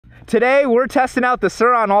Today we're testing out the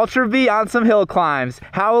Surron Ultra Bee on some hill climbs.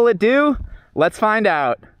 How will it do? Let's find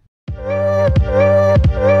out.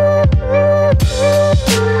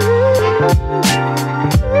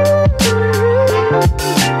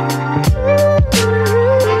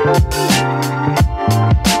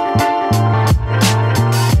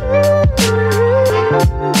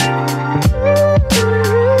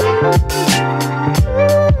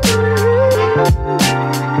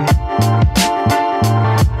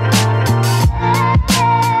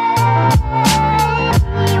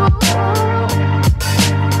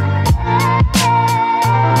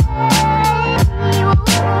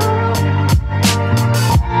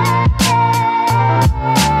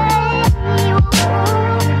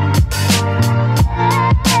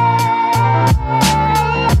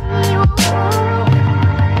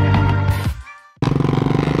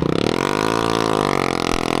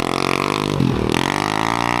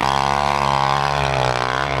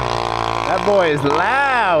 That boy is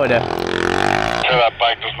loud. Sure, that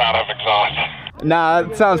bike does not have exhaust. Nah,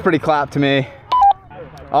 that sounds pretty clap to me.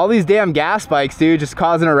 All these damn gas bikes, dude, just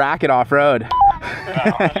causing a racket off-road.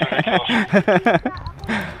 That's ridiculous.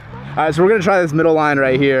 Alright, so we're gonna try this middle line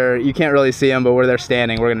right here. You can't really see them, but where they're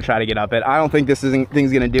standing, we're gonna try to get up it. I don't think this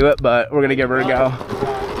thing's gonna do it, but we're gonna give her a go.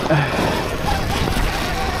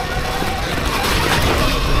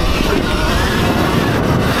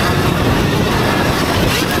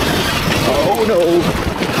 Oh no!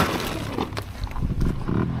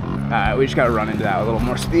 Alright, we just gotta run into that with a little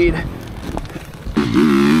more speed.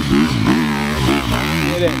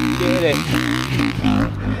 Get it.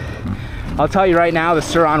 I'll tell you right now, the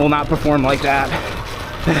Surron will not perform like that.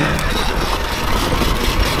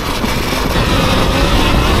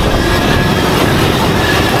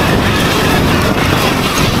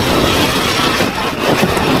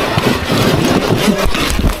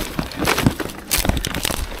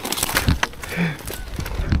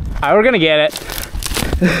 Alright, we're gonna get it.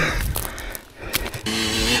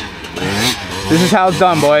 This is how it's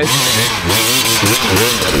done, boys.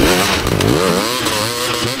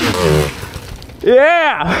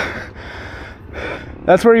 Yeah!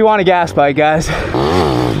 That's where you want a gas bike, guys.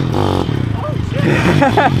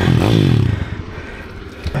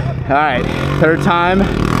 Alright, third time.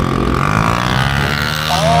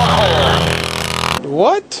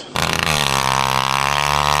 What?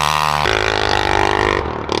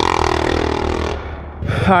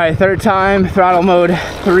 Alright, third time, throttle mode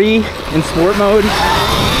 3 in sport mode.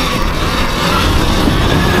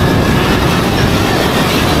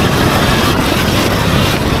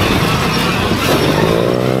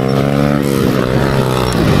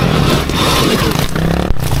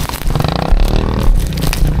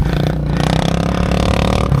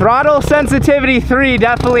 Throttle sensitivity 3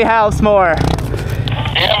 definitely helps more.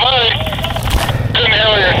 Yeah, buddy. Couldn't hear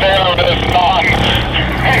what you're saying over this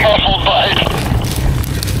non-muffled bike.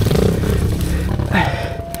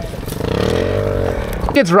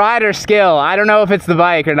 It's rider skill. I don't know if it's the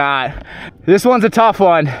bike or not. This one's a tough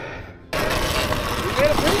one. You made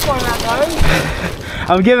a pretty one that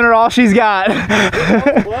time. I'm giving her all she's got.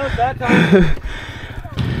 That time.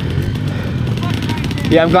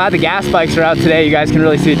 Yeah, I'm glad the gas bikes are out today. You guys can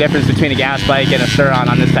really see the difference between a gas bike and a Surron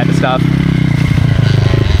on this type of stuff.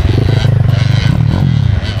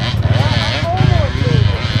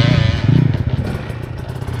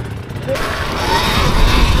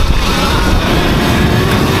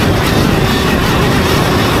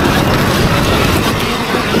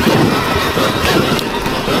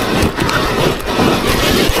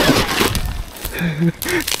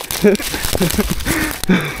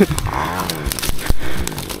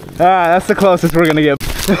 That's the closest we're gonna get.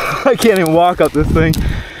 I can't even walk up this thing.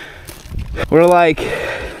 We're like,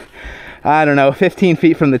 I don't know, 15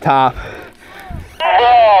 feet from the top.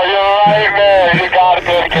 Oh, you're right, man. You got a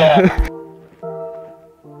good cat.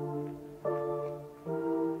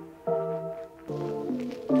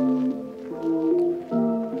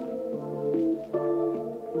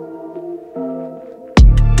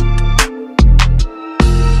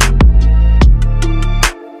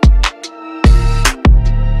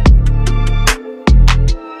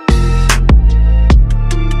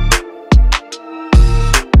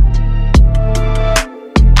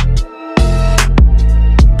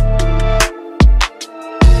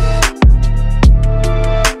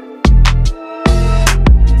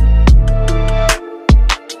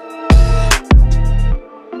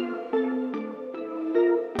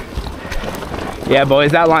 Yeah,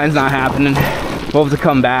 boys, that line's not happening. We'll have to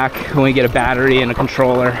come back when we get a battery and a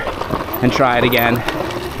controller and try it again.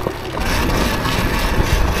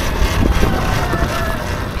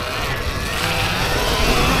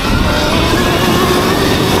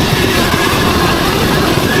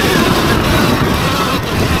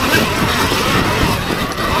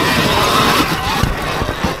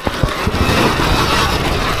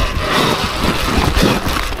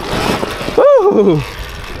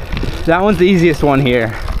 That one's the easiest one here.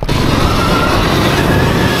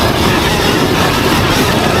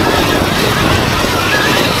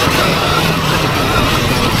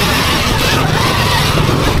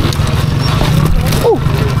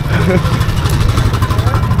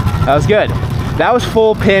 That was good. That was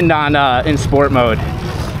full pinned on in sport mode.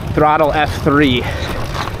 Throttle F3.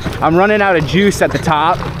 I'm running out of juice at the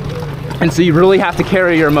top, and so you really have to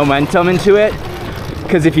carry your momentum into it,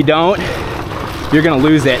 because if you don't, you're gonna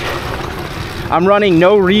lose it. I'm running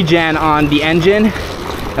no regen on the engine,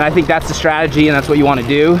 and I think that's the strategy, and that's what you want to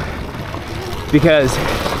do, because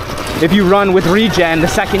if you run with regen, the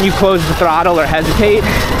second you close the throttle or hesitate,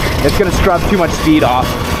 it's gonna scrub too much speed off.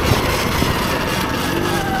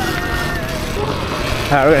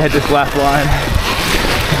 All right, we're gonna hit this left line.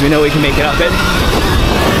 We know we can make it up it.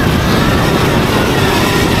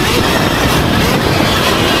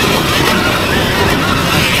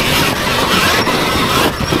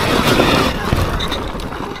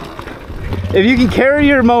 If you can carry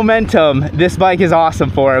your momentum, this bike is awesome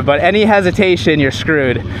for it, but any hesitation, you're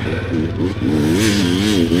screwed.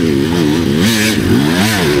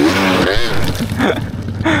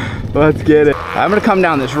 Let's get it. I'm gonna come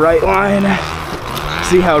down this right line,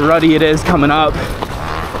 see how ruddy it is coming up.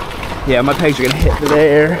 Yeah, my pegs are gonna hit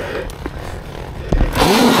there.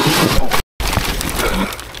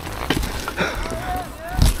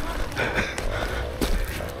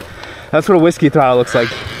 That's what a whiskey throttle looks like.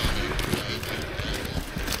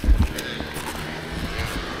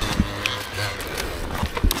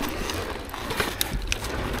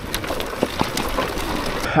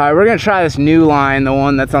 All right, we're gonna try this new line, the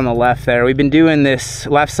one that's on the left there. We've been doing this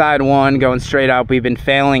left side one, going straight up. We've been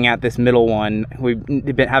failing at this middle one. We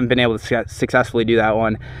haven't been able to successfully do that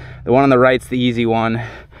one. The one on the right's the easy one.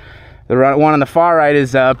 The one on the far right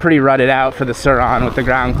is pretty rutted out for the Surron with the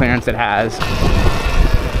ground clearance it has.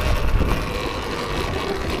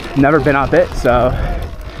 Never been up it, so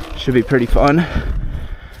should be pretty fun.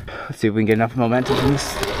 Let's see if we can get enough momentum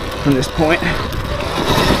from this point.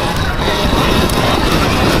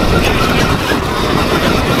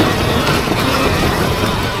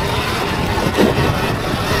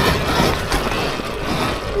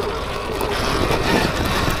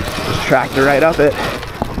 Tractor right up it.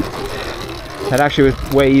 That actually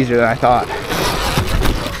was way easier than I thought.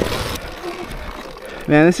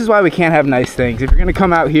 Man, this is why we can't have nice things. If you're gonna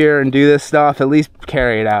come out here and do this stuff, at least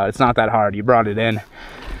carry it out. It's not that hard. You brought it in.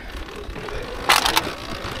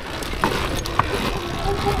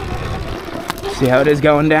 See how it is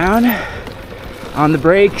going down? On the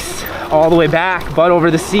brakes, all the way back, butt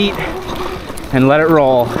over the seat, and let it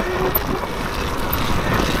roll.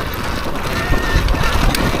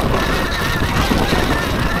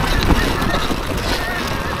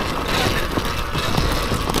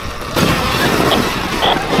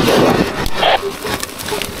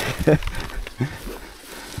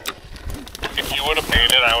 If you would have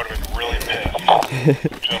made it, I would have been really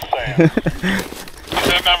pissed. Just saying. I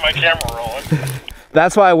didn't have my camera rolling.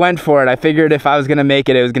 That's why I went for it. I figured if I was gonna make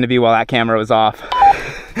it, it was gonna be while that camera was off.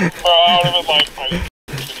 I would have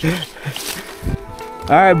been like,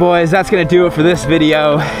 Alright boys, that's gonna do it for this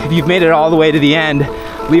video. If you've made it all the way to the end,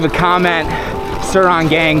 leave a comment. Surron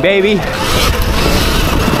gang, baby.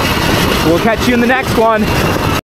 We'll catch you in the next one.